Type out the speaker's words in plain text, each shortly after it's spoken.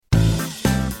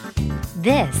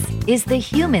This is the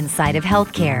human side of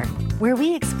healthcare, where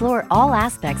we explore all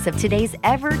aspects of today's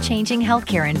ever-changing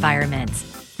healthcare environment.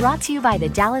 Brought to you by the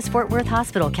Dallas-Fort Worth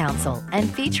Hospital Council and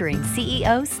featuring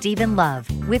CEO Stephen Love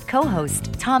with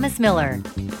co-host Thomas Miller.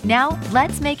 Now,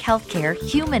 let's make healthcare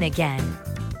human again.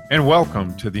 And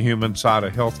welcome to the human side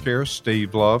of healthcare.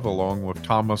 Steve Love along with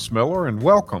Thomas Miller. And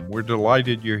welcome. We're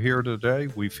delighted you're here today.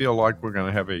 We feel like we're going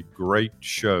to have a great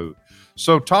show.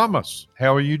 So, Thomas,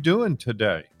 how are you doing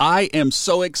today? I am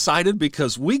so excited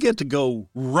because we get to go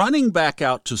running back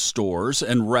out to stores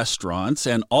and restaurants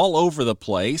and all over the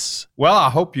place. Well, I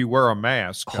hope you wear a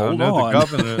mask. Hold on.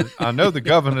 I know the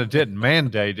governor didn't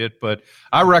mandate it, but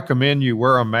I recommend you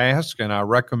wear a mask, and I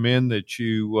recommend that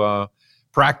you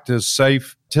practice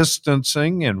safe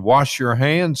distancing and wash your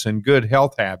hands and good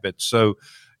health habits. So,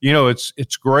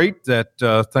 it's great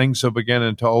that things are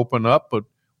beginning to open up, but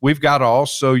we've got to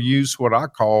also use what I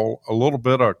call a little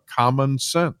bit of common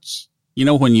sense. You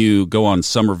know, when you go on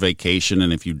summer vacation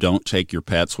and if you don't take your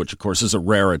pets, which of course is a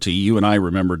rarity, you and I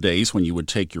remember days when you would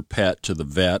take your pet to the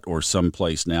vet or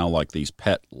someplace now like these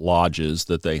pet lodges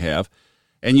that they have,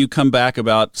 and you come back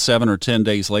about 7 or 10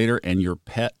 days later and your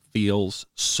pet feels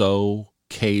so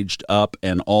caged up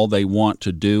and all they want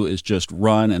to do is just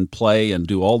run and play and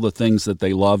do all the things that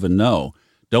they love and know.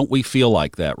 Don't we feel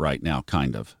like that right now,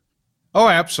 kind of? Oh,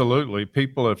 absolutely.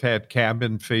 People have had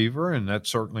cabin fever, and that's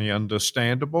certainly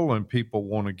understandable, and people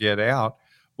want to get out.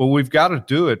 But we've got to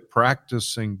do it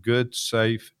practicing good,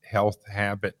 safe health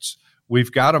habits.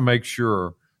 We've got to make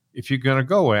sure if you're going to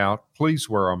go out, please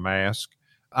wear a mask.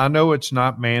 I know it's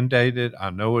not mandated. I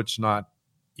know it's not,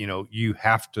 you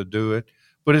have to do it,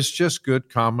 but it's just good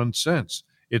common sense.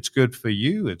 It's good for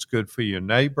you. It's good for your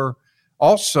neighbor.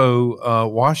 Also,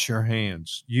 wash your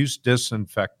hands. Use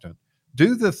disinfectant.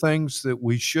 Do the things that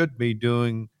we should be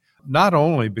doing, not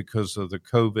only because of the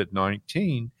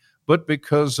COVID-19, but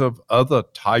because of other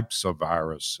types of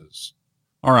viruses.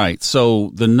 All right.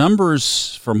 So the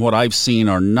numbers from what I've seen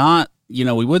are not,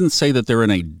 we wouldn't say that they're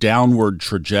in a downward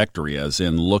trajectory, as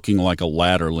in looking like a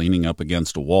ladder leaning up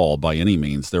against a wall by any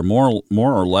means. They're more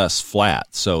or less flat.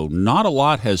 So not a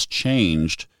lot has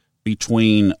changed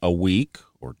between a week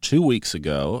or 2 weeks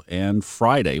ago and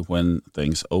Friday when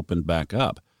things opened back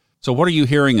up. So what are you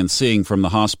hearing and seeing from the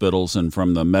hospitals and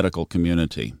from the medical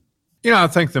community? I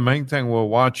think the main thing we're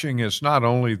watching is not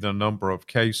only the number of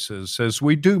cases. As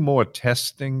we do more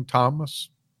testing, Thomas,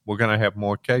 we're going to have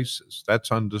more cases.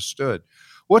 That's understood.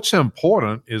 What's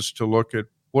important is to look at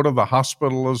what are the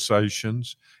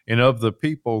hospitalizations, and of the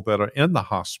people that are in the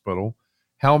hospital,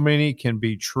 how many can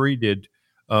be treated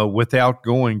without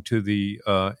going to the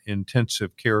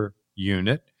intensive care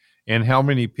unit, and how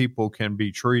many people can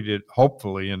be treated,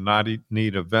 hopefully, and not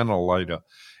need a ventilator.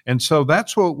 And so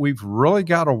that's what we've really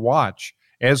got to watch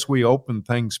as we open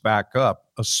things back up,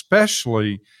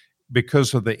 especially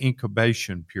because of the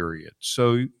incubation period.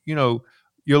 So, you're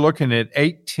looking at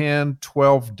 8, 10,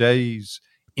 12 days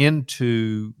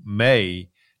into May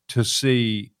to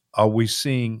see, are we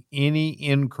seeing any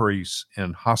increase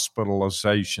in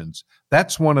hospitalizations?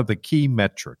 That's one of the key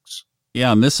metrics.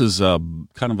 Yeah, and this is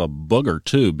kind of a booger,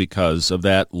 too, because of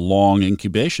that long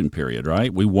incubation period,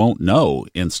 right? We won't know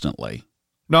instantly.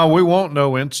 No, we won't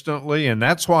know instantly, and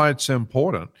that's why it's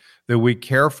important that we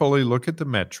carefully look at the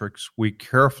metrics. We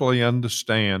carefully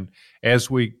understand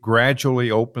as we gradually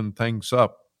open things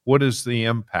up, what is the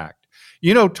impact?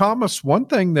 Thomas, one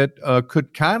thing that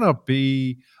could kind of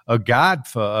be a guide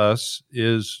for us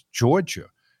is Georgia.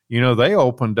 They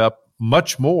opened up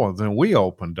much more than we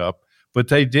opened up, but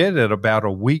they did it about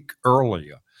a week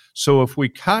earlier. So if we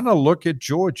kind of look at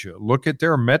Georgia, look at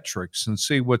their metrics and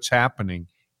see what's happening,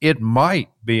 it might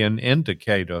be an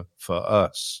indicator for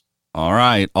us. All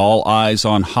right. All eyes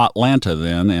on Hotlanta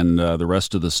then and the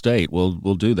rest of the state. We'll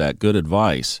do that. Good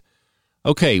advice.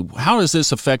 Okay. How is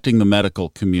this affecting the medical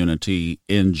community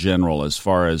in general as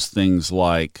far as things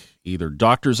like either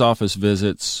doctor's office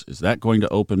visits? Is that going to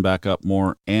open back up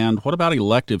more? And what about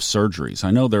elective surgeries?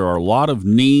 I know there are a lot of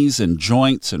knees and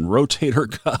joints and rotator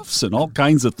cuffs and all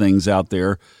kinds of things out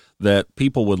there that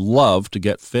people would love to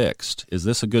get fixed. Is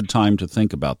this a good time to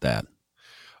think about that?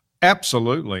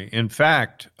 Absolutely. In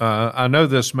fact, I know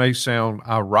this may sound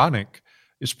ironic.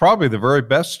 It's probably the very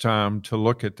best time to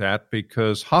look at that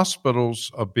because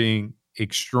hospitals are being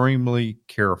extremely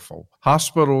careful.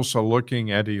 Hospitals are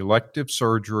looking at elective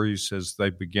surgeries as they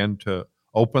begin to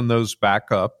open those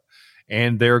back up,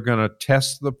 and they're going to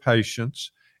test the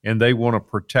patients, and they want to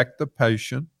protect the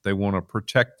patient, they want to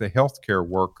protect the healthcare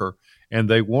worker, and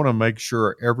they want to make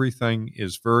sure everything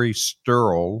is very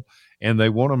sterile, and they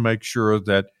want to make sure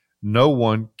that no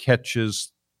one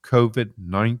catches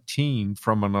COVID-19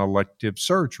 from an elective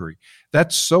surgery.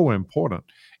 That's so important.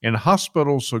 And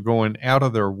hospitals are going out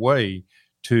of their way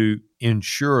to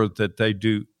ensure that they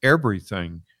do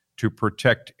everything to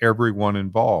protect everyone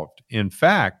involved. In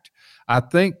fact, I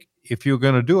think if you're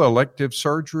going to do elective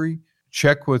surgery,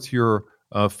 check with your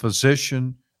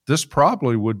physician. This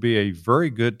probably would be a very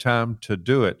good time to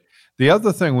do it. The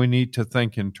other thing we need to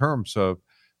think in terms of,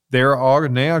 there are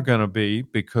now going to be,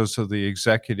 because of the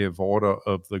executive order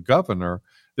of the governor,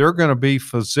 there are going to be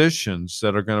physicians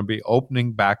that are going to be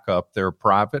opening back up their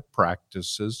private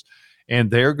practices, and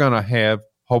they're going to have,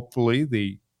 hopefully,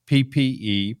 the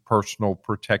PPE, personal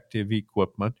protective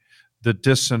equipment, the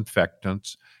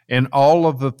disinfectants, and all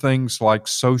of the things like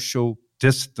social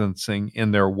distancing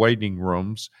in their waiting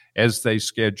rooms as they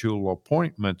schedule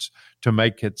appointments to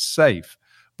make it safe.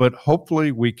 But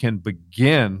hopefully we can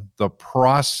begin the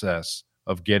process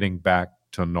of getting back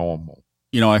to normal.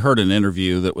 You know, I heard an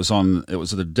interview that was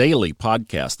the daily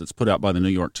podcast that's put out by the New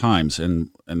York Times,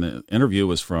 and the interview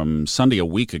was from Sunday a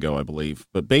week ago, I believe.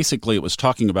 But basically it was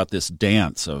talking about this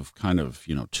dance of kind of,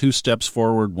 2 steps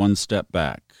forward, 1 step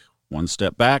back, 1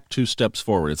 step back, 2 steps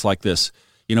forward. It's like this,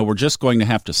 we're just going to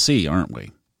have to see, aren't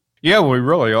we? Yeah, we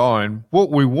really are. And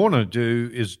what we want to do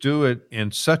is do it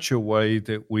in such a way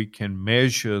that we can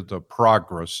measure the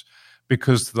progress,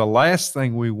 because the last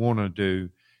thing we want to do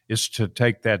is to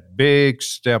take that big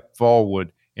step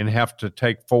forward and have to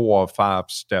take 4 or 5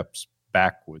 steps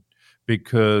backward,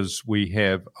 because we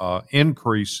have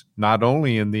increase not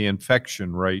only in the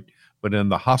infection rate, but in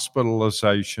the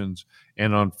hospitalizations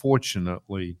and,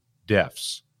 unfortunately,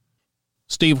 deaths.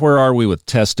 Steve, where are we with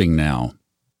testing now?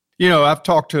 I've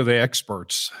talked to the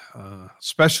experts,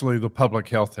 especially the public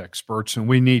health experts, and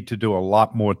we need to do a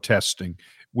lot more testing.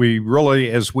 We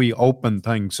really, as we open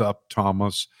things up,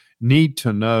 Thomas, need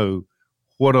to know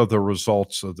what are the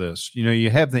results of this.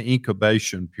 You have the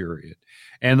incubation period,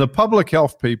 and the public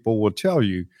health people will tell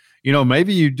you,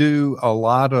 maybe you do a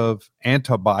lot of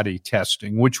antibody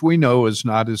testing, which we know is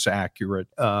not as accurate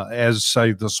as,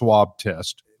 say, the swab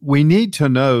test. We need to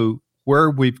know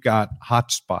where we've got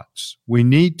hot spots. We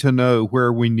need to know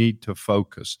where we need to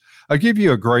focus. I'll give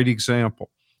you a great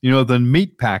example. The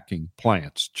meat packing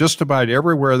plants, just about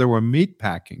everywhere there were meat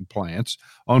packing plants,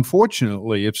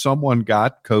 unfortunately, if someone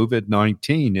got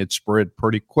COVID-19, it spread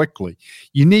pretty quickly.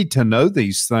 You need to know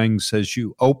these things as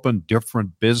you open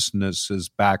different businesses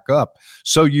back up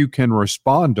so you can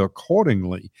respond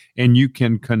accordingly and you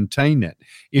can contain it.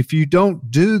 If you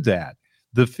don't do that,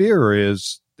 the fear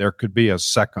is there could be a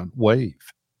second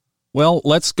wave. Well,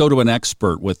 let's go to an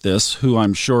expert with this, who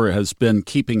I'm sure has been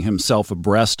keeping himself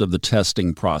abreast of the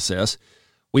testing process.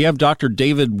 We have Dr.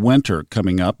 David Winter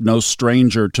coming up, no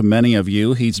stranger to many of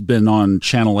you. He's been on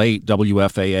Channel 8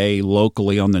 WFAA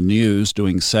locally on the news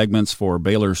doing segments for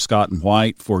Baylor Scott and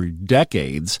White for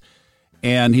decades.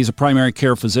 And he's a primary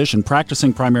care physician,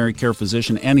 practicing primary care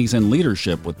physician, and he's in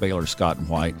leadership with Baylor Scott and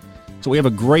White. So we have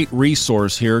a great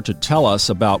resource here to tell us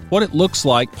about what it looks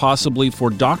like possibly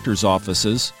for doctors'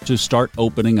 offices to start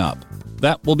opening up.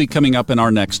 That will be coming up in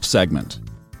our next segment.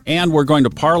 And we're going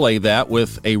to parlay that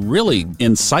with a really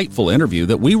insightful interview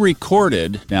that we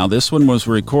recorded. Now, this one was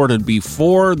recorded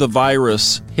before the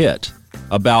virus hit,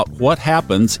 about what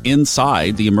happens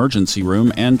inside the emergency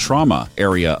room and trauma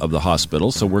area of the hospital.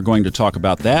 So we're going to talk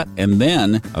about that. And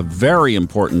then a very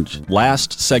important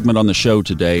last segment on the show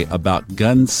today about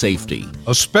gun safety.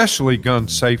 Especially gun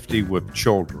safety with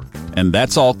children. And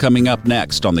that's all coming up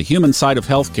next on the human side of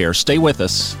healthcare. Stay with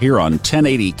us here on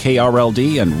 1080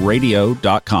 KRLD and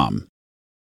radio.com.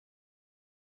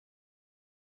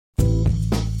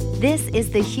 This is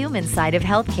the human side of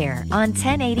healthcare on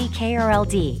 1080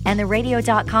 KRLD and the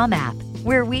radio.com app,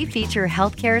 where we feature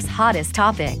healthcare's hottest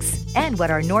topics and what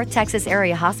our North Texas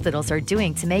area hospitals are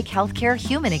doing to make healthcare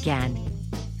human again.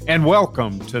 And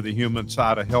welcome to the human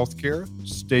side of healthcare.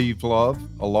 Steve Love,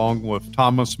 along with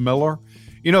Thomas Miller.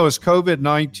 As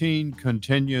COVID-19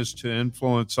 continues to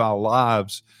influence our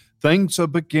lives, things are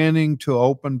beginning to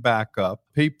open back up.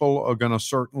 People are going to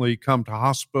certainly come to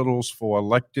hospitals for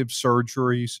elective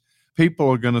surgeries. People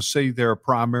are going to see their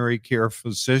primary care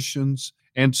physicians.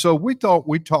 And so we thought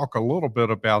we'd talk a little bit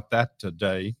about that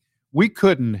today. We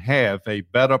couldn't have a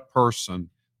better person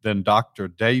than Dr.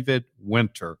 David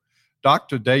Winter.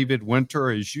 Dr. David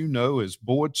Winter, as you know, is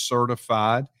board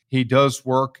certified. He does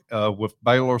work with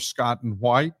Baylor Scott and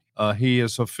White. He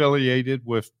is affiliated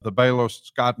with the Baylor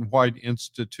Scott and White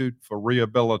Institute for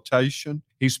Rehabilitation.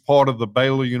 He's part of the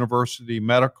Baylor University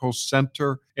Medical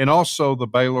Center and also the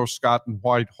Baylor Scott and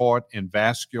White Heart and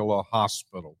Vascular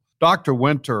Hospital. Dr.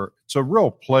 Winter, it's a real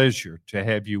pleasure to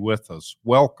have you with us.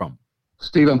 Welcome.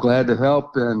 Steve, I'm glad to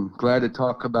help and glad to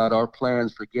talk about our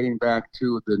plans for getting back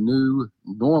to the new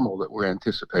normal that we're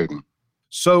anticipating.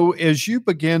 So as you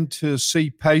begin to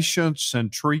see patients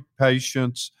and treat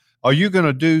patients, are you going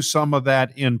to do some of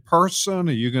that in person?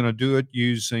 Are you going to do it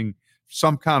using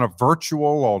some kind of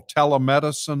virtual or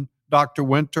telemedicine, Dr.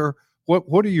 Winter?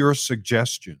 What are your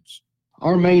suggestions?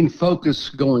 Our main focus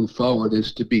going forward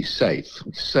is to be safe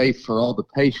for all the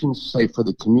patients, safe for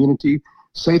the community,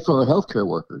 safe for our healthcare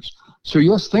workers. So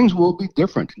yes, things will be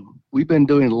different. We've been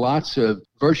doing lots of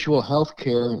virtual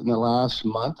healthcare in the last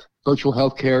month. Virtual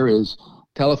healthcare is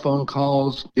telephone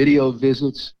calls, video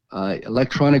visits,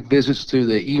 electronic visits through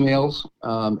the emails,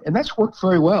 and that's worked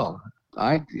very well.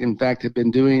 I, in fact, have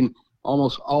been doing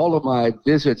almost all of my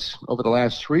visits over the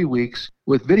last 3 weeks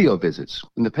with video visits.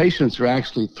 And the patients are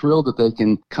actually thrilled that they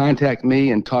can contact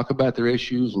me and talk about their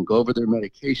issues and go over their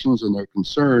medications and their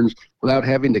concerns without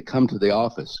having to come to the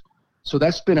office. So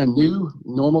that's been a new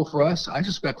normal for us. I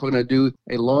suspect we're going to do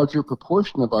a larger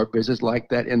proportion of our visits like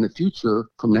that in the future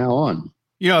from now on.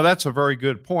 You know, that's a very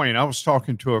good point. I was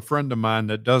talking to a friend of mine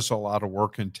that does a lot of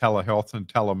work in telehealth and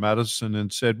telemedicine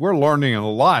and said, we're learning a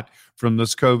lot from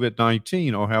this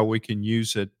COVID-19 on how we can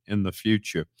use it in the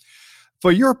future.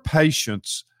 For your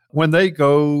patients, when they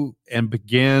go and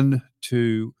begin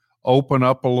to open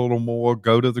up a little more,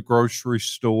 go to the grocery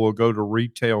store, go to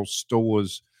retail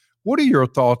stores, what are your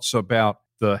thoughts about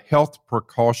the health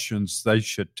precautions they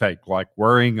should take, like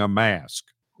wearing a mask?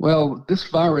 Well, this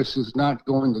virus is not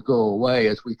going to go away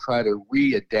as we try to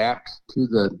readapt to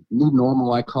the new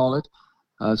normal, I call it.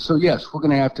 So yes, we're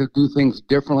going to have to do things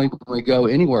differently when we go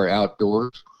anywhere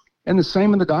outdoors. And the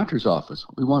same in the doctor's office.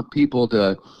 We want people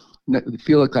to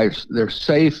feel like they're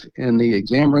safe in the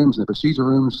exam rooms, and the procedure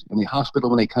rooms, in the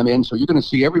hospital when they come in. So you're going to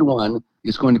see everyone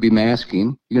is going to be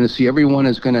masking. You're going to see everyone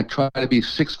is going to try to be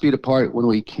 6 feet apart when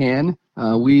we can.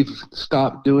 We've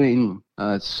stopped doing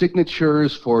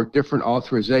signatures for different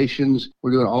authorizations.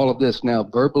 We're doing all of this now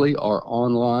verbally or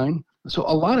online. So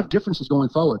a lot of differences going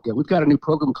forward. We've got a new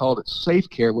program called Safe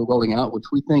Care we're rolling out, which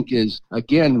we think is,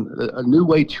 again, a new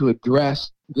way to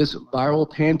address this viral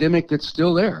pandemic that's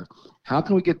still there. How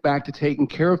can we get back to taking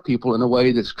care of people in a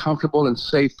way that's comfortable and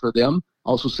safe for them,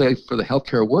 also safe for the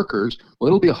healthcare workers? Well,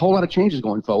 it'll be a whole lot of changes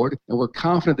going forward, and we're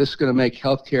confident this is going to make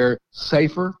healthcare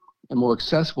safer and more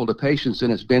accessible to patients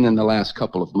than it's been in the last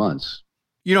couple of months.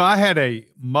 You know, I had a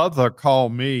mother call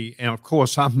me, and of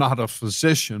course, I'm not a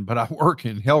physician, but I work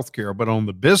in healthcare, but on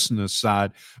the business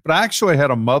side. But I actually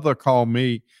had a mother call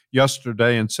me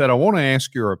yesterday and said, I want to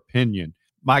ask your opinion.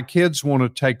 My kids want to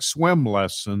take swim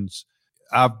lessons.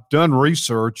 I've done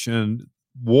research, and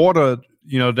water,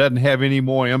 doesn't have any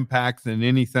more impact than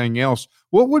anything else.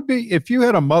 What would be, if you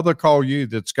had a mother call you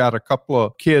that's got a couple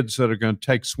of kids that are going to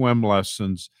take swim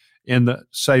lessons in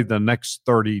the next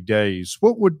 30 days,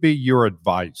 what would be your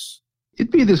advice?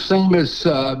 It'd be the same as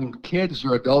kids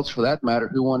or adults, for that matter,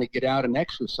 who want to get out and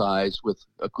exercise with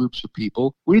groups of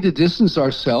people. We need to distance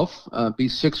ourselves, be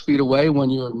 6 feet away when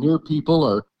you're near people,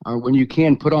 or when you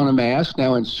can put on a mask.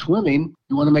 Now, in swimming,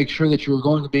 you want to make sure that you're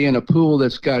going to be in a pool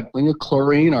that's got plenty of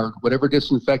chlorine or whatever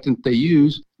disinfectant they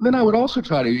use. Then I would also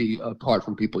try to be apart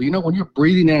from people. When you're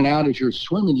breathing in and out as you're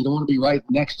swimming, you don't want to be right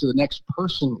next to the next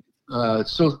person.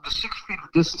 So the 6 feet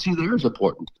of distancing there is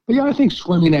important. But yeah, I think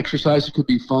swimming exercises could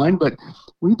be fine, but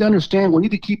we need to understand we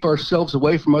need to keep ourselves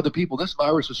away from other people. This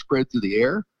virus is spread through the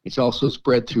air. It's also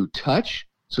spread through touch.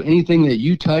 So anything that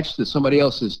you touch that somebody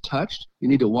else has touched, you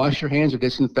need to wash your hands or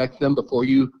disinfect them before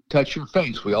you touch your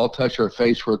face. We all touch our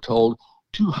face, we're told,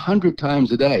 200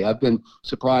 times a day. I've been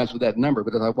surprised with that number,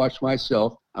 but as I watch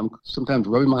myself, I'm sometimes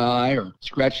rubbing my eye or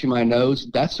scratching my nose.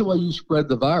 That's the way you spread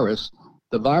the virus.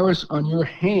 The virus on your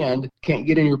hand can't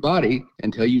get in your body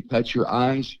until you touch your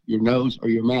eyes, your nose, or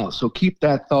your mouth. So keep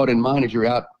that thought in mind as you're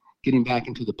out getting back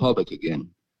into the public again.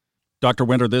 Dr.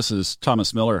 Winter, this is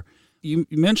Thomas Miller. You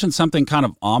mentioned something kind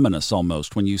of ominous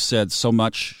almost when you said so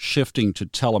much shifting to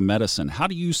telemedicine. How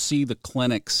do you see the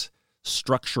clinics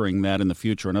structuring that in the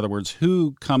future? In other words,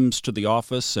 who comes to the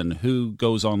office and who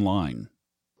goes online?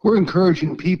 We're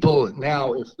encouraging people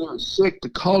now, if they're sick, to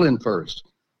call in first.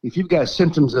 If you've got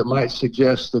symptoms that might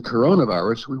suggest the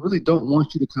coronavirus, we really don't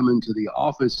want you to come into the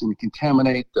office and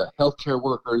contaminate the healthcare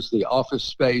workers, the office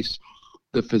space,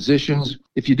 the physicians.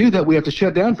 If you do that, we have to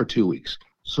shut down for 2 weeks.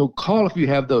 So call if you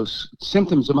have those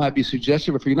symptoms that might be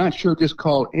suggestive. If you're not sure, just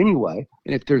call anyway.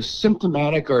 And if there's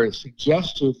symptomatic or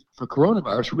suggestive for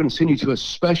coronavirus, we're going to send you to a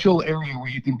special area where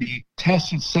you can be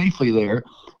tested safely there.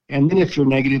 And then if you're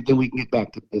negative, then we can get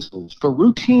back to business. For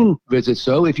routine visits,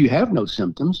 though, if you have no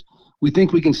symptoms, we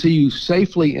think we can see you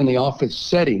safely in the office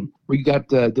setting. We got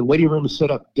the waiting room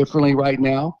set up differently right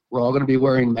now. We're all going to be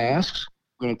wearing masks.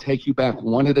 We're going to take you back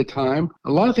one at a time.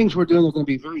 A lot of things we're doing are going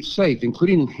to be very safe,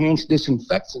 including enhanced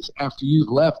disinfectants after you've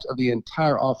left of the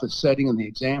entire office setting and the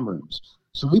exam rooms.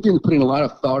 So we've been putting a lot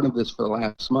of thought into this for the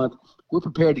last month. We're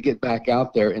prepared to get back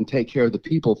out there and take care of the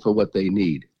people for what they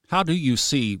need. How do you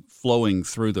see flowing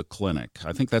through the clinic?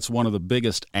 I think that's one of the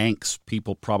biggest angst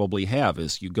people probably have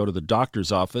is you go to the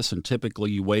doctor's office and typically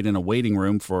you wait in a waiting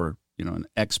room for, an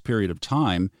X period of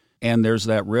time, and there's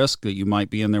that risk that you might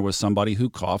be in there with somebody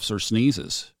who coughs or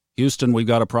sneezes. Houston, we've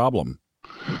got a problem.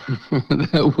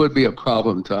 That would be a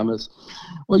problem, Thomas.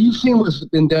 Well, you've seen what's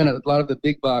been done at a lot of the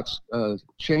big box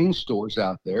chain stores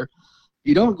out there.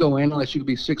 You don't go in unless you can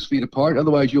be 6 feet apart.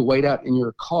 Otherwise, you'll wait out in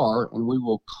your car, and we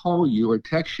will call you or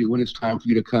text you when it's time for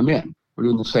you to come in. We're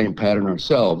doing the same pattern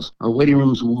ourselves. Our waiting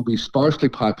rooms will be sparsely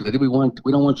populated. We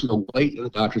don't want you to wait in the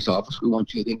doctor's office. We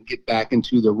want you to then get back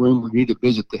into the room where you need to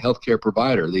visit the healthcare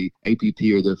provider, the APP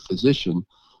or the physician.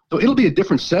 So it'll be a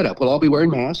different setup. We'll all be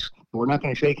wearing masks. We're not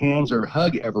going to shake hands or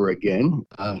hug ever again,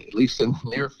 at least in the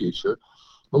near future.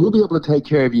 But we'll be able to take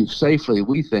care of you safely,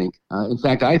 we think. In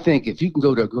fact, I think if you can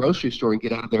go to a grocery store and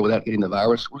get out of there without getting the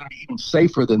virus, we're going to be even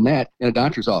safer than that in a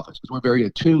doctor's office because we're very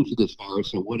attuned to this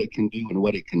virus and what it can do and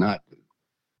what it cannot do.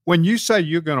 When you say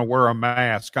you're going to wear a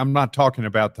mask, I'm not talking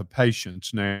about the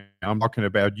patients now. I'm talking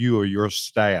about you or your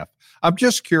staff. I'm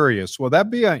just curious, will that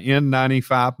be an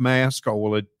N95 mask or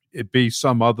will it be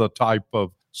some other type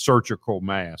of surgical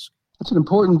mask? That's an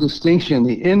important distinction.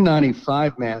 The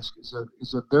N95 mask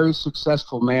is a very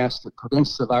successful mask that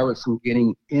prevents the virus from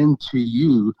getting into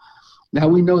you. Now,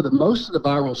 we know that most of the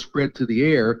viral spread through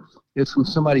the air is from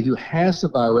somebody who has the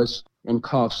virus and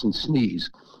coughs and sneezes.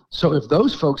 So if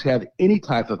those folks have any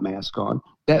type of mask on,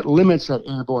 that limits that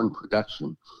airborne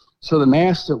production. So the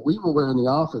mask that we will wear in the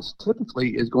office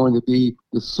typically is going to be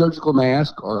the surgical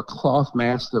mask or a cloth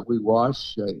mask that we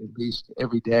wash at least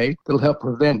every day. That'll help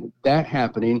prevent that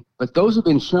happening. But those have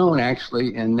been shown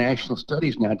actually in national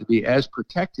studies now to be as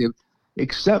protective,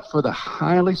 except for the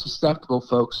highly susceptible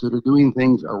folks that are doing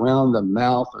things around the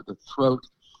mouth or the throat,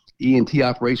 ENT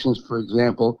operations, for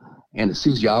example,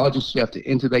 anesthesiologists, you have to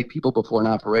intubate people before an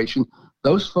operation.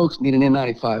 Those folks need an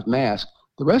N95 mask.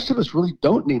 The rest of us really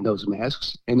don't need those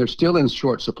masks, and they're still in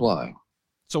short supply.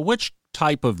 So which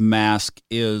type of mask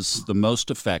is the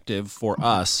most effective for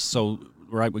us? So,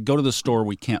 right, we go to the store,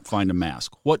 we can't find a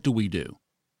mask. What do we do?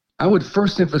 I would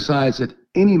first emphasize that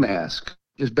any mask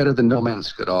is better than no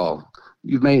mask at all.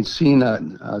 You may have seen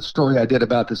a story I did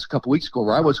about this a couple weeks ago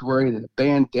where I was wearing a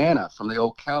bandana from the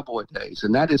old cowboy days,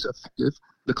 and that is effective.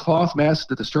 The cloth masks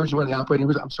that the surgeons wear in the operating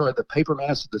rooms, the paper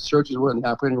masks that the surgeons wear in the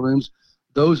operating rooms,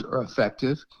 those are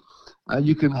effective.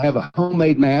 You can have a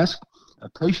homemade mask. A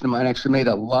patient of mine actually made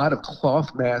a lot of cloth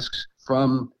masks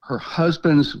from her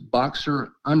husband's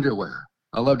boxer underwear.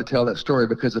 I love to tell that story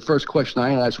because the first question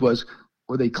I asked was,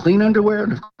 were they clean underwear?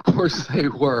 And of course they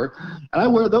were. And I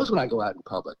wear those when I go out in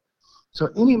public. So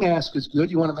any mask is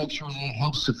good. You want to make sure that it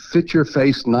helps to fit your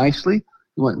face nicely.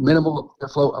 You want minimal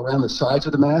airflow around the sides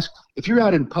of the mask. If you're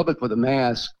out in public with a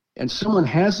mask and someone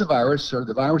has the virus or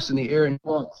the virus in the air and you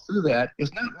walk through that,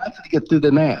 it's not likely to get through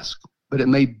the mask, but it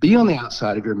may be on the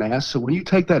outside of your mask. So when you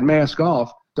take that mask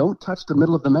off, don't touch the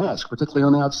middle of the mask, particularly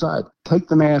on the outside. Take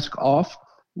the mask off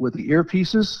with the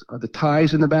earpieces or the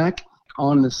ties in the back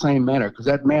on in the same manner, because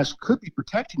that mask could be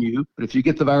protecting you, but if you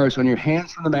get the virus on your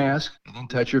hands from the mask and then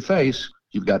touch your face,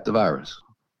 you've got the virus.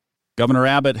 Governor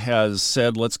Abbott has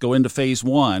said, let's go into phase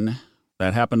 1.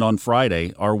 That happened on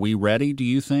Friday. Are we ready, do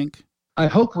you think? I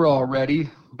hope we're all ready,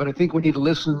 but I think we need to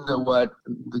listen to what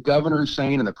the governor is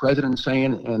saying and the president is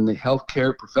saying and the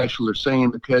healthcare professionals are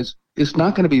saying, because it's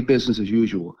not going to be business as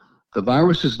usual. The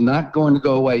virus is not going to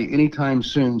go away anytime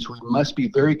soon, so we must be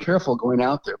very careful going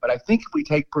out there. But I think if we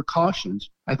take precautions,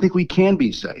 I think we can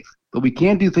be safe. But we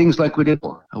can't do things like we did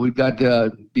before. We've got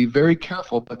to be very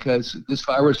careful because this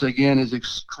virus, again, is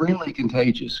extremely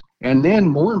contagious. And then,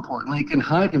 more importantly, it can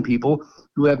hide in people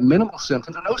who have minimal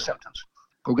symptoms or no symptoms.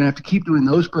 We're going to have to keep doing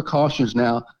those precautions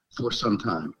now for some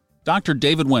time. Dr.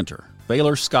 David Winter,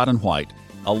 Baylor Scott and White,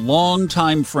 a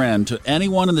longtime friend to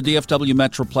anyone in the DFW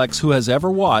Metroplex who has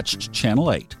ever watched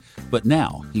Channel 8. But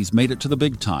now he's made it to the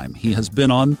big time. He has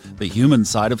been on the human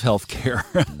side of healthcare.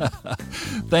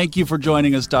 Thank you for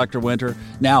joining us, Dr. Winter.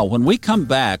 Now, when we come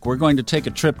back, we're going to take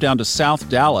a trip down to South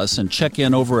Dallas and check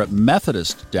in over at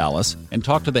Methodist Dallas and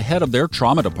talk to the head of their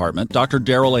trauma department, Dr.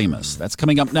 Daryl Amos. That's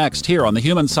coming up next here on the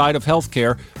human side of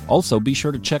healthcare. Also, be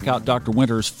sure to check out Dr.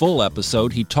 Winter's full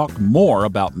episode. He talked more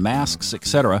about masks,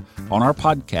 etc. on our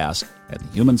podcast at the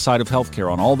human side of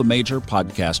healthcare on all the major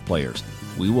podcast players.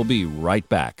 We will be right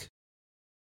back.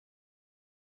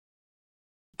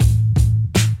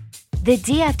 The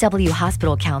DFW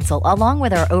Hospital Council, along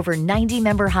with our over 90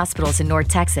 member hospitals in North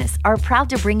Texas, are proud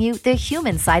to bring you the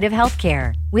human side of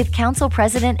healthcare with Council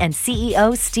President and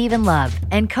CEO Stephen Love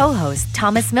and co-host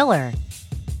Thomas Miller.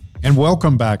 And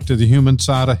welcome back to the human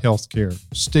side of healthcare.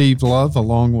 Steve Love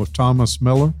along with Thomas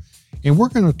Miller. And we're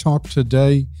going to talk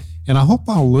today, and I hope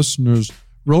our listeners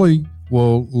really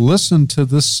will listen to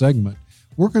this segment.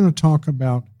 We're going to talk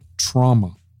about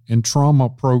trauma and trauma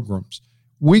programs.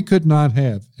 We could not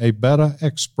have a better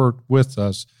expert with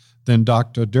us than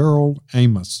Dr. Daryl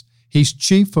Amos. He's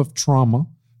Chief of Trauma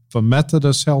for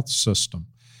Methodist Health System.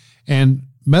 And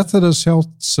Methodist Health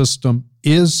System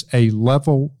is a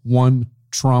Level 1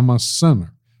 trauma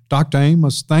center. Dr.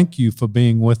 Amos, thank you for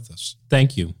being with us.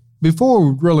 Thank you. Before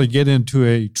we really get into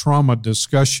a trauma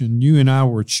discussion, you and I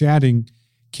were chatting.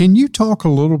 Can you talk a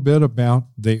little bit about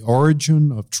the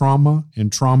origin of trauma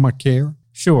and trauma care?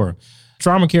 Sure.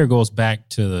 Trauma care goes back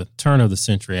to the turn of the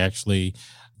century. Actually,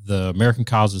 the American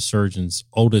College of Surgeons'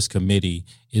 oldest committee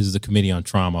is the Committee on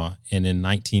Trauma. And in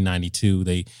 1922,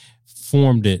 they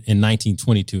formed it, in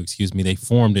 1922, they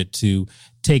formed it to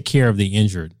take care of the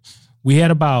injured. We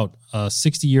had about a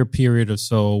 60-year period or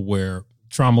so where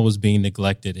trauma was being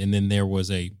neglected. And then there was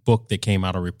a book that came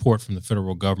out, a report from the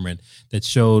federal government that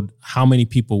showed how many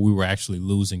people we were actually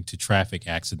losing to traffic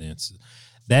accidents.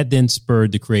 That then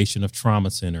spurred the creation of trauma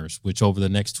centers, which over the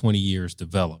next 20 years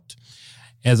developed.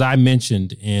 As I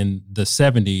mentioned, in the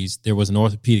 70s, there was an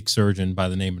orthopedic surgeon by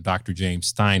the name of Dr. James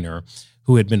Steiner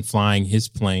who had been flying his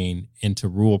plane into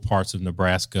rural parts of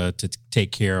Nebraska to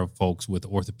take care of folks with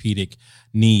orthopedic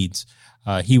needs.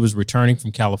 He was returning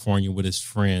from California with his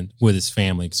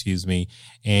family,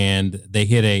 and they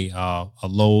hit a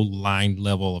low-lying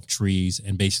level of trees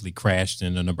and basically crashed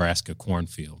in a Nebraska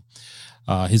cornfield.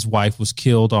 His wife was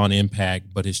killed on impact,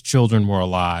 but his children were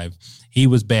alive. He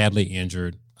was badly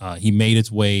injured. He made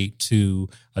his way to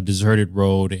a deserted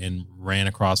road and ran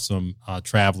across some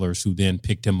travelers who then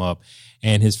picked him up,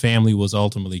 and his family was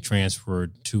ultimately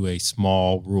transferred to a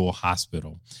small rural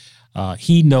hospital.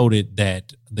 He noted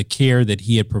that the care that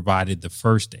he had provided, the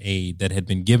first aid that had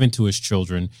been given to his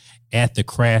children at the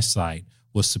crash site,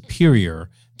 was superior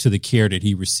to the care that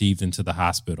he received into the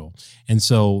hospital. And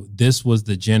so this was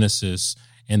the genesis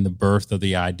and the birth of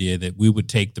the idea that we would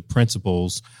take the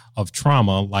principles of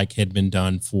trauma, like had been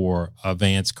done for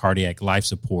advanced cardiac life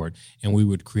support, and we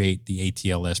would create the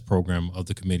ATLS program of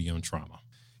the Committee on Trauma.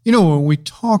 You know, when we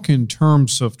talk in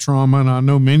terms of trauma, and I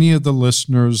know many of the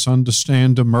listeners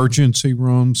understand emergency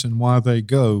rooms and why they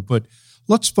go, but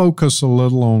let's focus a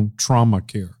little on trauma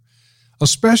care,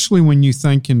 especially when you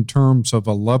think in terms of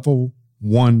a Level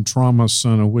 1 trauma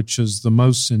center, which is the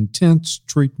most intense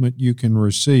treatment you can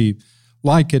receive,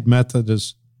 like at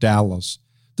Methodist Dallas.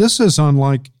 This is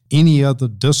unlike any other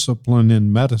discipline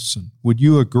in medicine. Would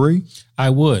you agree? I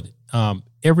would.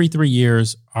 Every 3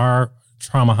 years, our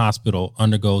trauma hospital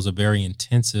undergoes a very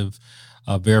intensive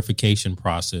verification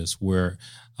process where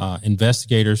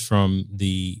investigators from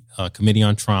the Committee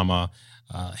on Trauma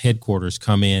headquarters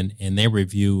come in and they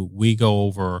review. We go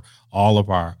over all of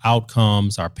our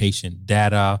outcomes, our patient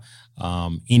data,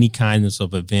 any kinds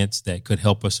of events that could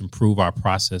help us improve our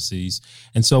processes.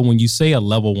 And so when you say a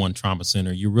Level 1 trauma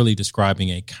center, you're really describing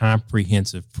a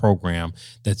comprehensive program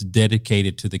that's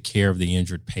dedicated to the care of the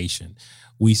injured patient.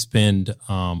 We spend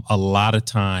a lot of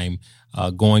time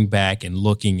going back and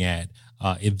looking at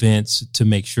events to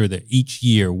make sure that each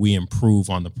year we improve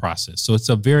on the process. So it's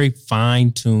a very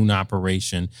fine-tuned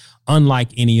operation, unlike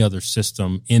any other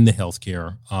system in the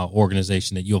healthcare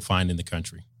organization that you'll find in the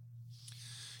country.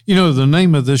 You know, the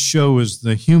name of this show is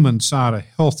The Human Side of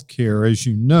Healthcare, as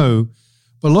you know,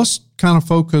 but let's kind of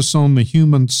focus on the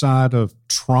human side of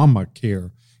trauma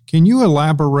care. Can you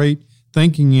elaborate,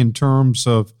 thinking in terms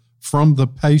of from the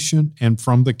patient and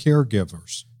from the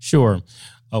caregivers? Sure.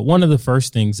 One of the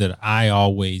first things that I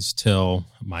always tell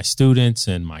my students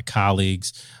and my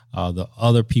colleagues, the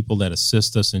other people that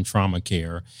assist us in trauma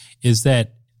care, is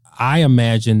that I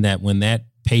imagine that when that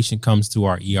patient comes to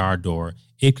our ER door,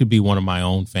 it could be one of my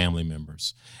own family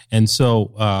members. And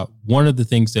so one of the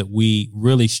things that we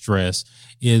really stress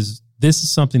is this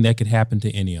is something that could happen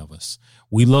to any of us.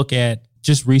 We look at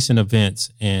just recent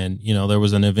events, and, you know, there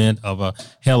was an event of a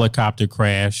helicopter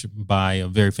crash by a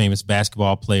very famous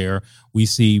basketball player. We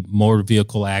see motor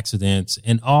vehicle accidents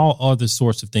and all other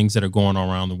sorts of things that are going on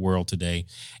around the world today.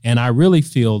 And I really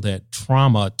feel that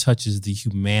trauma touches the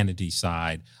humanity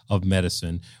side of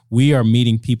medicine. We are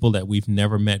meeting people that we've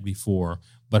never met before,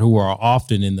 but who are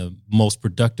often in the most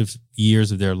productive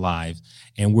years of their lives,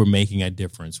 and we're making a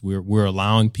difference. We're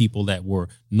allowing people that were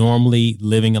normally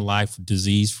living a life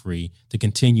disease-free to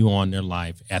continue on their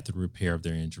life after the repair of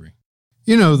their injury.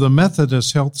 You know, the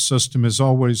Methodist health system has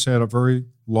always had a very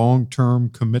long-term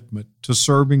commitment to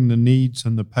serving the needs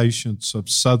and the patients of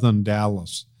Southern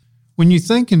Dallas. When you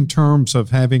think in terms of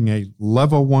having a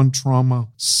level 1 trauma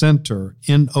center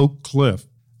in Oak Cliff,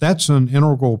 that's an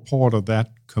integral part of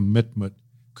that commitment.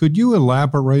 Could you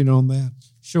elaborate on that?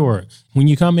 Sure. When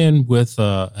you come in with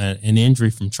an injury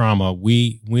from trauma,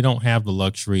 we don't have the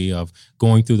luxury of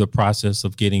going through the process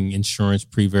of getting insurance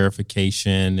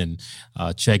pre-verification and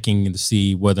checking to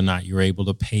see whether or not you're able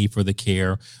to pay for the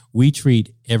care. We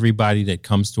treat everybody that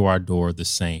comes to our door the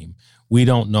same. We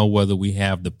don't know whether we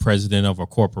have the president of a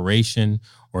corporation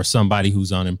or somebody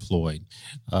who's unemployed.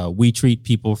 We treat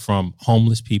people from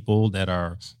homeless people that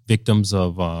are victims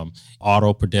of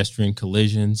auto pedestrian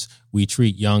collisions. We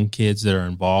treat young kids that are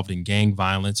involved in gang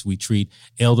violence. We treat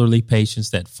elderly patients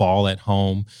that fall at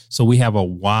home. So we have a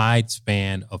wide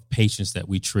span of patients that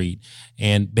we treat.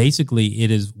 And basically,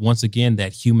 it is, once again,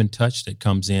 that human touch that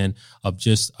comes in of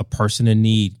just a person in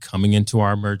need coming into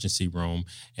our emergency room,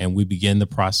 and we begin the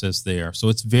process there. So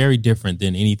it's very different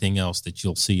than anything else that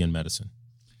you'll see in medicine.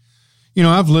 You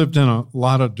know, I've lived in a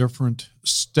lot of different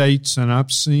states, and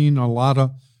I've seen a lot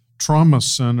of trauma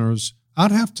centers.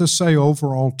 I'd have to say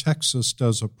overall Texas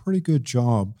does a pretty good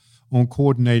job on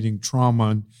coordinating trauma.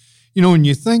 And, you know, when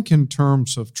you think in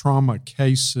terms of trauma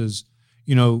cases,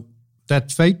 you know, that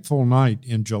fateful night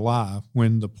in July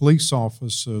when the police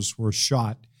officers were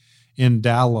shot in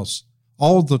Dallas,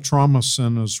 all the trauma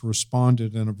centers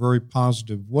responded in a very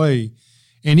positive way.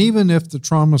 And even if the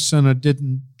trauma center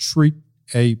didn't treat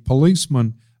a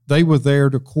policeman, they were there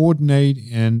to coordinate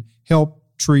and help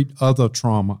treat other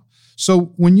trauma.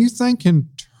 So when you think in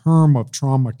terms of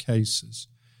trauma cases,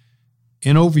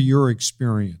 and over your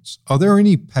experience, are there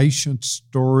any patient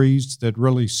stories that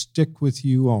really stick with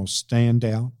you or stand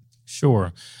out?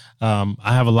 Sure. I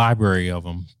have a library of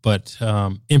them, but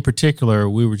in particular,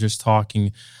 we were just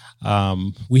talking,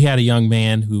 we had a young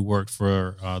man who worked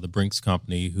for the Brinks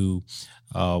Company who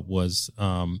was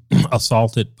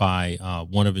assaulted by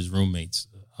one of his roommates,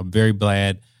 a very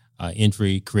bad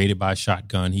injury created by a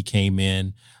shotgun. He came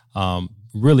in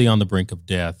really on the brink of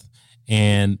death.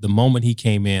 And the moment he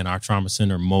came in, our trauma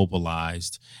center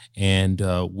mobilized. And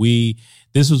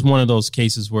this was one of those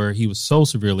cases where he was so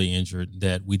severely injured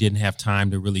that we didn't have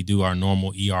time to really do our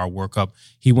normal ER workup.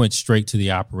 He went straight to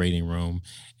the operating room.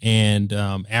 And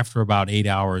after about 8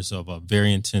 hours of a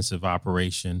very intensive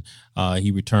operation,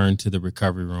 he returned to the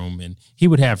recovery room. And he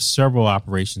would have several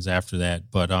operations after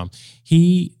that. But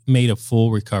he made a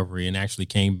full recovery and actually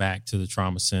came back to the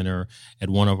trauma center at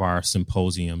one of our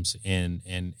symposiums and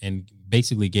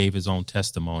basically gave his own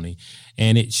testimony.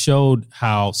 And it showed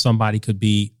how somebody could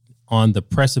be on the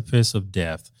precipice of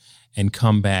death and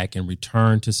come back and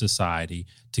return to society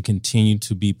to continue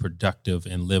to be productive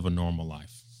and live a normal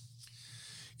life.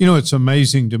 You know, it's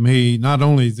amazing to me, not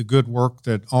only the good work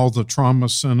that all the trauma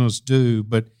centers do,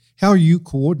 but how you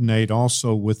coordinate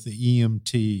also with the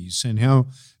EMTs and how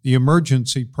the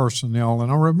emergency personnel.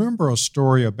 And I remember a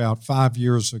story about 5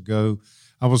 years ago.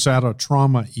 I was at a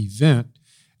trauma event,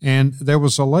 and there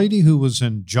was a lady who was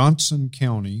in Johnson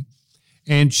County,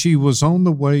 and she was on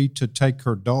the way to take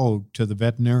her dog to the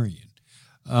veterinarian.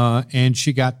 And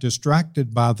she got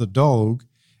distracted by the dog,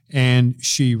 and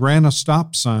she ran a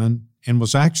stop sign and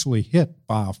was actually hit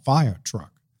by a fire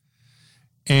truck.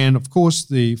 And, of course,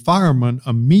 the firemen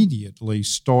immediately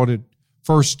started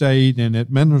first aid and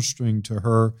administering to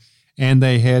her, and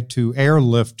they had to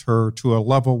airlift her to a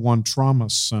level 1 trauma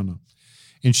center.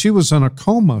 And she was in a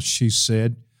coma, she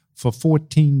said, for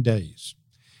 14 days.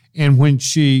 And when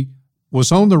she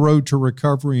was on the road to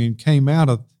recovery and came out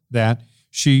of that,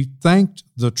 she thanked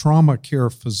the trauma care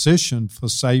physician for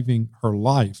saving her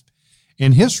life.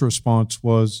 And his response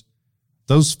was,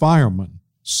 "Those firemen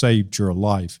saved your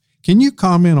life." Can you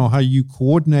comment on how you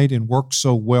coordinate and work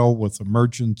so well with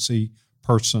emergency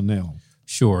personnel?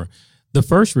 Sure. The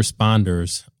first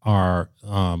responders are,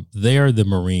 they're the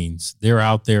Marines. They're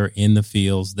out there in the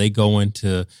fields. They go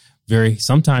into very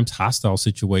sometimes hostile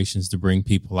situations to bring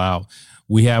people out.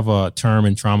 We have a term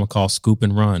in trauma called scoop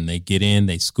and run. They get in,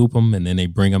 they scoop them, and then they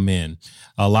bring them in.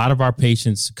 A lot of our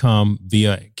patients come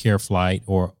via Care Flight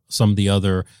or some of the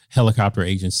other helicopter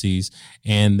agencies,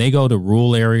 and they go to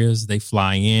rural areas. They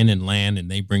fly in and land,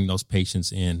 and they bring those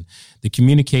patients in. The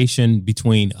communication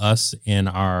between us and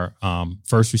our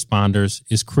first responders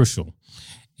is crucial.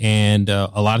 And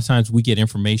a lot of times we get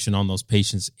information on those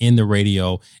patients in the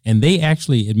radio, and they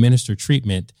actually administer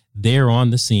treatment there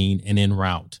on the scene and en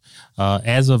route.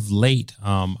 As of late,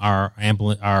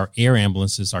 our air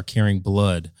ambulances are carrying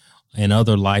blood and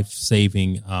other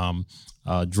life-saving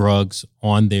drugs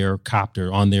on their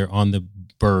copter, on the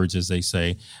birds, as they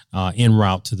say, en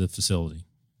route to the facility.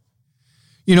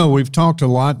 You know, we've talked a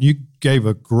lot. You gave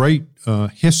a great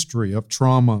history of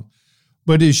trauma.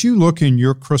 But as you look in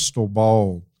your crystal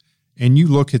ball and you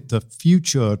look at the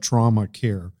future of trauma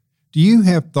care, do you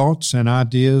have thoughts and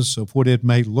ideas of what it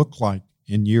may look like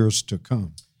in years to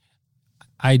come?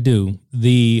 I do.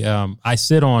 I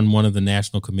sit on one of the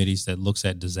national committees that looks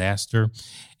at disaster.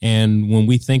 And when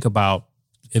we think about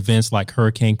events like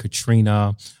Hurricane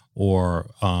Katrina,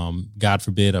 or God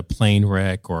forbid, a plane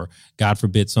wreck, or God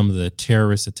forbid, some of the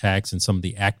terrorist attacks and some of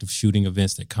the active shooting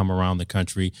events that come around the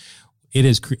country, it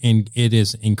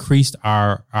has increased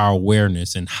our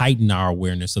awareness and heightened our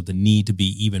awareness of the need to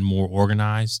be even more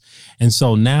organized. And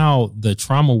so now the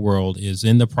trauma world is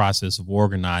in the process of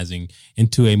organizing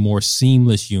into a more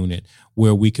seamless unit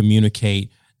where we communicate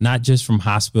not just from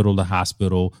hospital to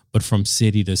hospital, but from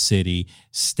city to city,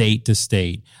 state to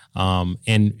state,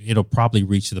 and it'll probably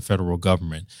reach the federal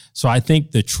government. So I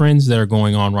think the trends that are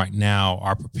going on right now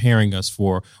are preparing us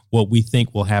for what we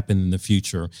think will happen in the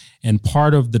future. And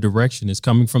part of the direction is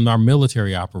coming from our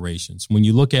military operations. When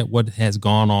you look at what has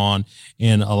gone on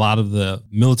in a lot of the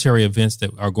military events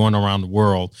that are going around the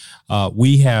world,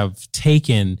 we have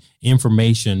taken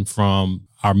information from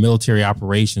our military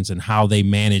operations and how they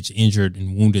manage injured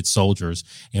and wounded soldiers.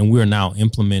 And we're now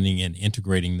implementing and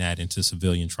integrating that into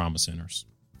civilian trauma centers.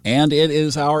 And it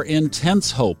is our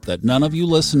intense hope that none of you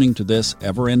listening to this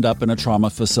ever end up in a trauma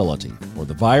facility, for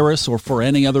the virus or for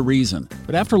any other reason.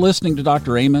 But after listening to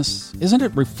Dr. Amos, isn't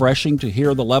it refreshing to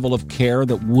hear the level of care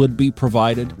that would be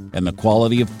provided and the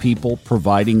quality of people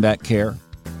providing that care?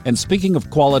 And speaking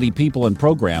of quality people and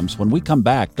programs, when we come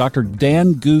back, Dr.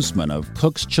 Dan Guzman of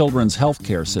Cook's Children's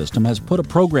Healthcare System has put a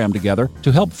program together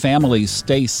to help families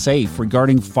stay safe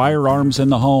regarding firearms in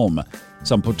the home.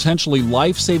 Some potentially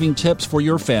life-saving tips for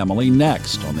your family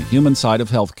next on the human side of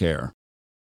healthcare.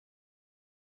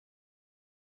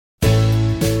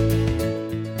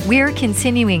 We're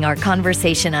continuing our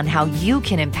conversation on how you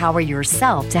can empower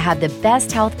yourself to have the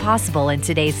best health possible in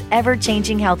today's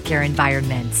ever-changing healthcare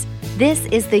environment. This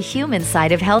is the human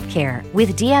side of healthcare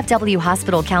with DFW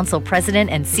Hospital Council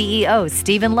President and CEO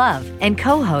Stephen Love and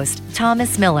co-host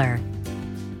Thomas Miller.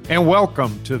 And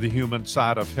welcome to the human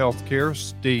side of healthcare.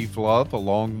 Steve Love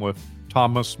along with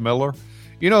Thomas Miller.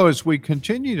 You know, as we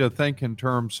continue to think in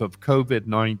terms of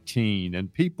COVID-19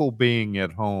 and people being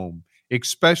at home,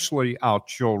 especially our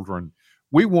children,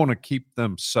 we want to keep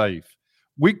them safe.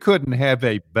 We couldn't have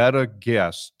a better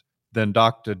guest than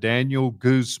Dr. Daniel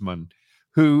Guzman,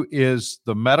 who is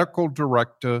the medical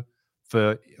director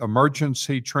for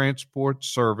emergency transport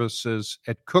services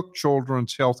at Cook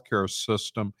Children's Healthcare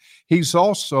System. He's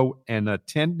also an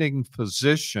attending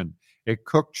physician at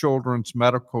Cook Children's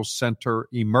Medical Center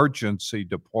Emergency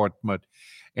Department.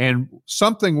 And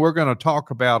something we're going to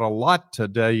talk about a lot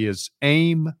today is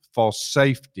AIM for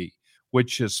Safety,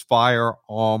 which is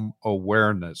firearm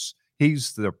awareness.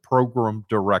 He's the program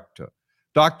director.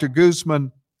 Dr.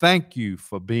 Guzman, thank you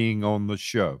for being on the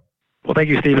show. Well, thank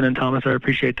you, Stephen and Thomas. I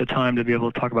appreciate the time to be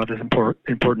able to talk about this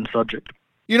important subject.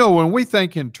 You know, when we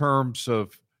think in terms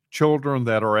of children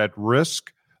that are at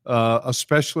risk,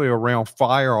 especially around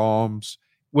firearms,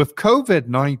 with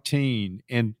COVID-19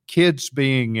 and kids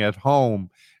being at home,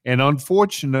 and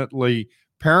unfortunately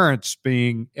parents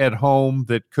being at home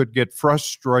that could get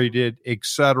frustrated, et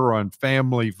cetera, and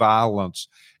family violence,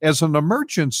 as an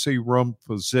emergency room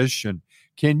physician,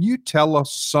 can you tell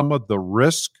us some of the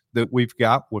risk that we've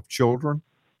got with children?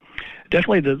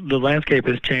 Definitely the landscape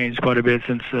has changed quite a bit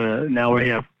since now we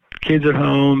have kids at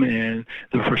home and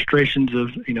the frustrations of,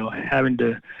 having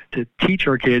to teach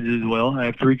our kids as well. I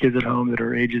have 3 kids at home that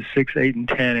are ages 6, 8, and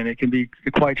 10, and it can be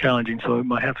quite challenging. So I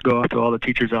might have to go out to all the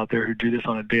teachers out there who do this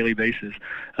on a daily basis.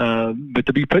 But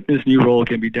to be put in this new role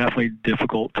can be definitely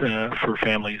difficult for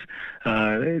families.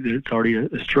 It's already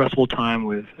a stressful time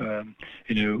with,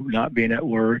 not being at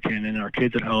work and then our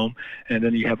kids at home. And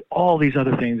then you have all these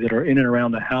other things that are in and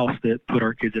around the house that put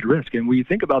our kids at risk. And we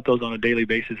think about those on a daily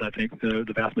basis, I think, the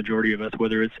vast majority of us,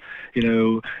 whether it's,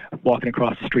 walking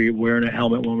across the street, wearing a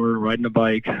helmet when we're riding a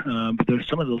bike. But there's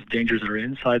some of those dangers that are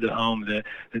inside the home that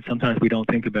sometimes we don't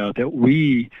think about, that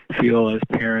we feel as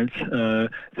parents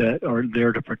that are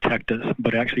there to protect us,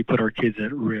 but actually put our kids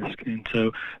at risk. And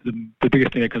so the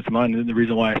biggest thing that comes to mind, and the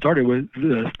reason why I started with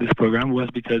this program, was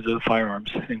because of firearms.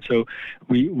 And so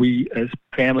we as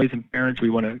families and parents, we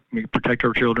want to protect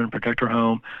our children, protect our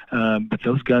home, but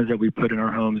those guns that we put in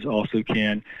our homes also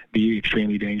can be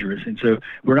extremely dangerous. And so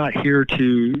we're not here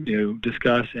to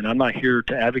discuss, and I'm not here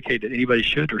to advocate that anybody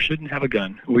should or shouldn't have a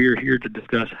gun. We are here to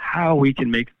discuss how we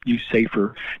can make you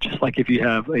safer. Just like if you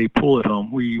have a pool at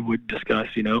home, we would discuss,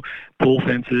 pool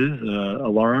fences,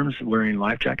 alarms, wearing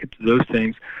life jackets, those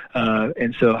things.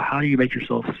 And so how do you make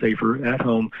yourself safer at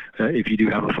home if you do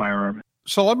have a firearm?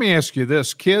 So let me ask you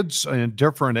this, kids in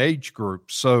different age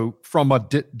groups. So from a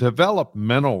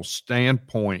developmental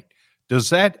standpoint,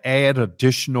 does that add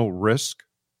additional risk?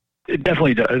 It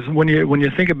definitely does. When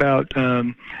you think about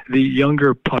the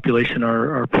younger population,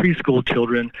 our preschool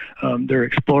children, they're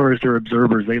explorers, they're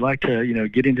observers. They like to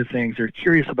get into things. They're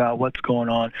curious about what's going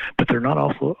on, but they're not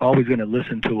also always going to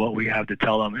listen to what we have to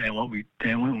tell them. And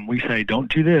when we say don't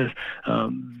do this,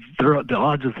 the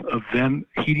odds of them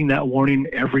heeding that warning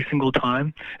every single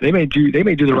time, they may do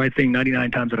the right thing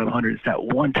 99 times out of 100. It's that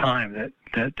one time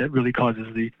that really causes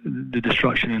the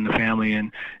destruction in the family,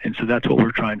 and so that's what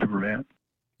we're trying to prevent.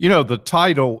 The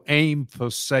title Aim for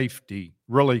Safety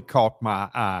really caught my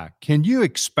eye. Can you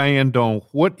expand on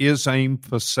what is Aim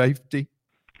for Safety?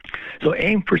 So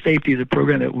Aim for Safety is a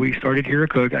program that we started here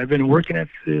at Cook. I've been working at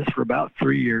this for about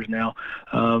 3 years now.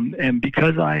 And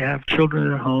because I have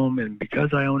children at home and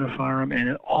because I own a firearm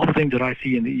and all the things that I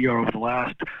see in the ER over the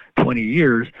last 20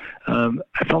 years,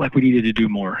 I felt like we needed to do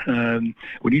more.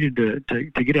 We needed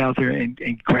to get out there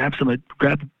and grab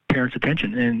parents'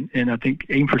 attention, and I think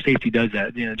Aim for Safety does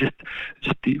that. Just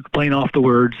playing off the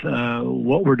words.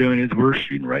 What we're doing is we're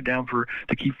shooting right down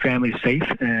to keep families safe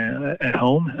at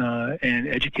home and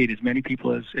educate as many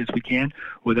people as we can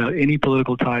without any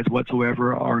political ties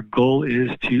whatsoever. Our goal is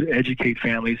to educate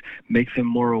families, make them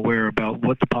more aware about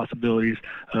what the possibilities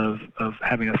of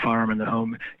having a firearm in the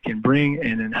home can bring,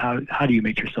 and then how do you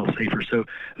make yourself safer. So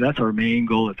that's our main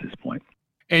goal at this point.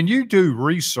 And you do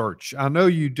research. I know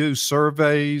you do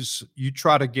surveys. You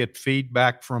try to get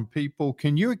feedback from people.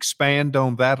 Can you expand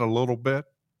on that a little bit?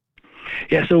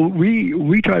 Yeah, so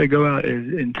we try to go out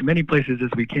into many places as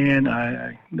we can.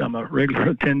 I'm a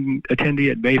regular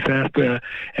attendee at Bayfest,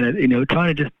 and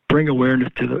trying to just bring awareness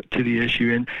to the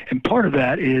issue. And part of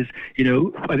that is,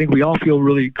 I think we all feel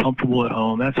really comfortable at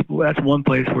home. That's one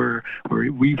place where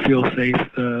we feel safe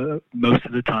most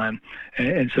of the time.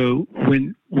 And so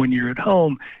when you're at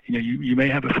home, you may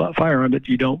have a firearm that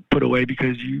you don't put away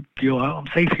because you feel, I'm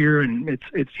safe here, and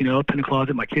it's up in the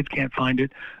closet. My kids can't find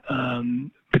it.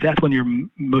 But that's when you're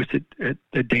most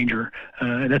at danger,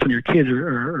 and that's when your kids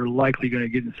are likely going to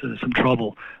get into some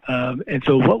trouble. And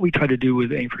so what we try to do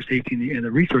with Aim for Safety and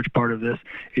the research part of this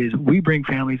is we bring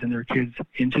families and their kids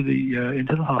into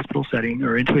the hospital setting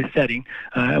or into a setting,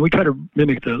 and we try to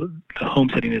mimic the home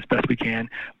setting as best we can.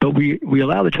 But we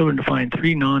allow the children to find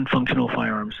 3 non-functional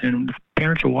firearms, and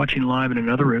parents are watching live in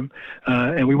another room,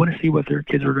 and we want to see what their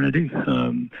kids are going to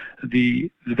do.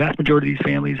 The vast majority of these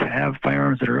families have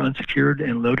firearms that are unsecured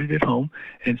and loaded at home,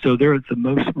 and so they're at the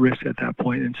most risk at that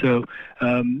point. And so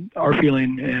our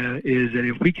feeling is that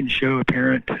if we can show a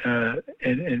parent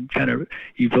and kind of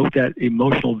evoke that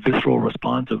emotional, visceral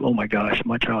response of, oh my gosh,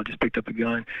 my child just picked up a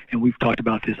gun, and we've talked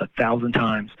about this 1,000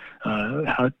 times,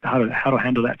 how to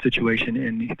handle that situation,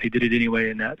 and they did it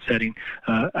anyway in that setting,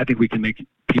 I think we can make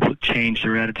people change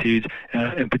their attitudes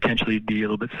and potentially be a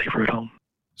little bit safer at home.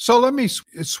 So let me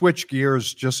switch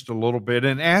gears just a little bit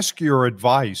and ask your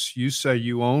advice. You say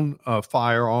you own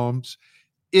firearms.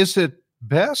 Is it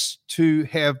best to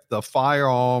have the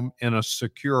firearm in a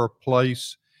secure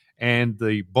place and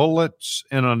the bullets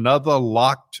in another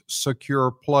locked,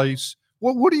 secure place?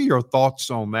 What are your thoughts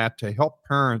on that to help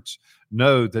parents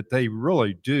know that they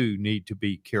really do need to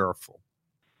be careful?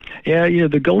 Yeah,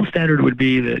 the gold standard would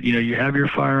be that, you have your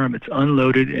firearm, it's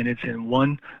unloaded, and it's in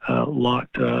one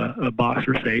locked box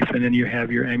or safe, and then you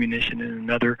have your ammunition in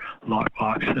another locked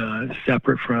box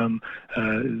separate from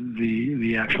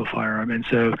the actual firearm. And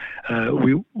so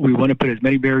we want to put as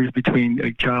many barriers between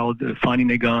a child finding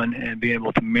a gun and being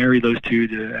able to marry those two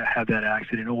to have that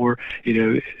accident or,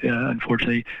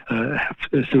 unfortunately, have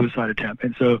a suicide attempt.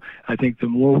 And so I think the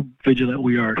more vigilant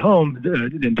we are at home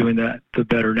in doing that, the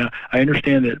better. Now, I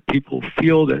understand that people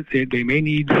feel that they may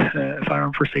need a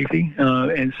firearm for safety,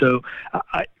 and so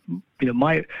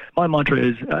my mantra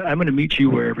is I'm going to meet you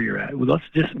wherever you're at. Well, let's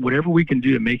just whatever we can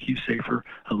do to make you safer,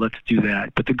 let's do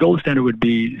that. But the gold standard would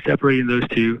be separating those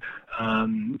two,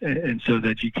 and so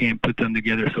that you can't put them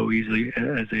together so easily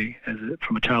as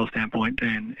from a child standpoint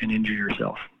and injure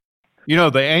yourself.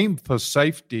 The Aim for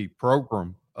Safety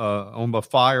program on the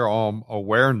firearm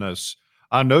awareness.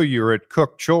 I know you're at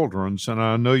Cook Children's, and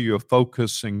I know you're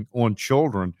focusing on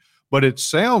children, but it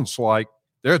sounds like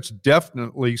there's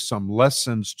definitely some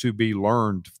lessons to be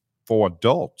learned for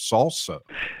adults also.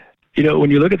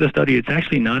 When you look at the study, it's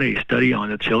actually not a study on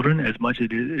the children as much as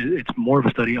it's more of a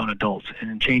study on adults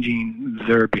and changing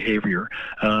their behavior.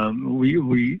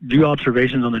 We do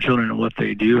observations on the children and what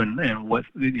they do and what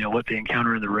they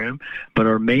encounter in the room, but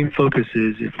our main focus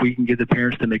is if we can get the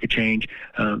parents to make a change,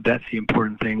 that's the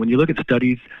important thing. When you look at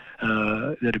studies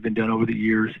that have been done over the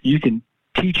years, you can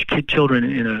teach children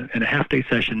in a half-day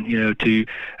session, to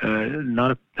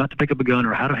not to pick up a gun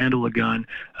or how to handle a gun.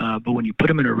 But when you put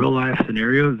them in a real-life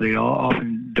scenario, they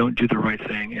often don't do the right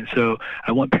thing. And so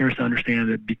I want parents to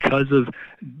understand that because of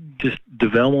just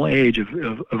developmental age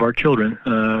of our children,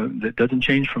 that doesn't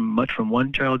change from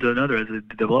one child to another as they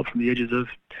develop from the ages of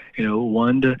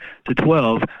 1 to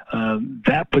 12.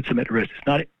 That puts them at risk. It's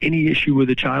not any issue with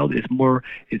the child. It's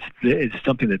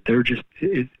something that they're just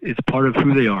it's part of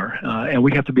who they are, and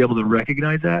we have to be able to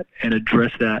recognize that and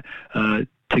address that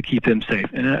to keep them safe.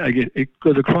 And it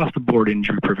goes across the board: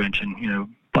 injury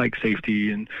prevention, bike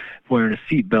safety and wearing a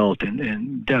seat belt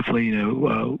and definitely,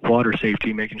 water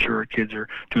safety, making sure our kids are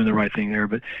doing the right thing there.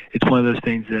 But it's one of those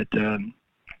things that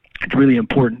it's really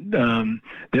important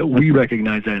that we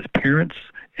recognize that as parents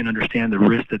and understand the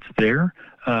risk that's there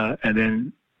and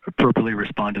then appropriately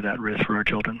respond to that risk for our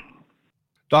children.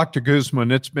 Dr.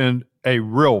 Guzman, it's been a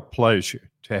real pleasure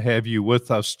to have you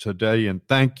with us today, and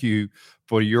thank you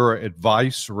for your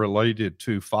advice related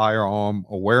to firearm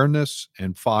awareness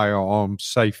and firearm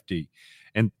safety.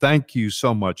 And thank you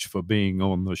so much for being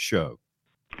on the show.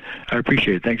 I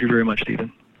appreciate it. Thank you very much,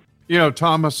 Stephen.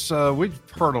 Thomas, we've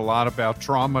heard a lot about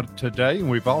trauma today, and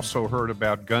we've also heard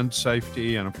about gun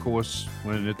safety. And of course,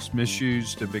 when it's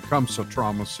misused, it becomes a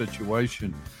trauma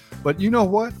situation. But you know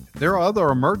what? There are other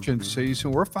emergencies,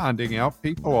 and we're finding out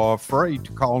people are afraid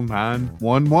to call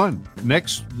 911.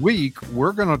 Next week,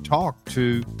 we're going to talk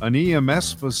to an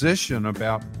EMS physician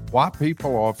about why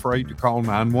people are afraid to call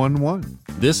 911.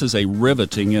 This is a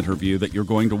riveting interview that you're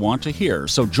going to want to hear.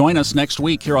 So join us next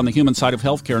week here on The Human Side of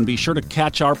Healthcare, and be sure to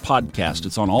catch our podcast.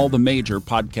 It's on all the major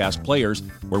podcast players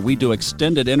where we do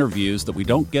extended interviews that we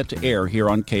don't get to air here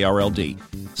on KRLD.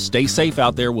 Stay safe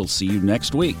out there. We'll see you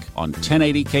next week on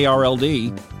 1080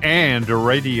 KRLD and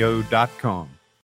radio.com.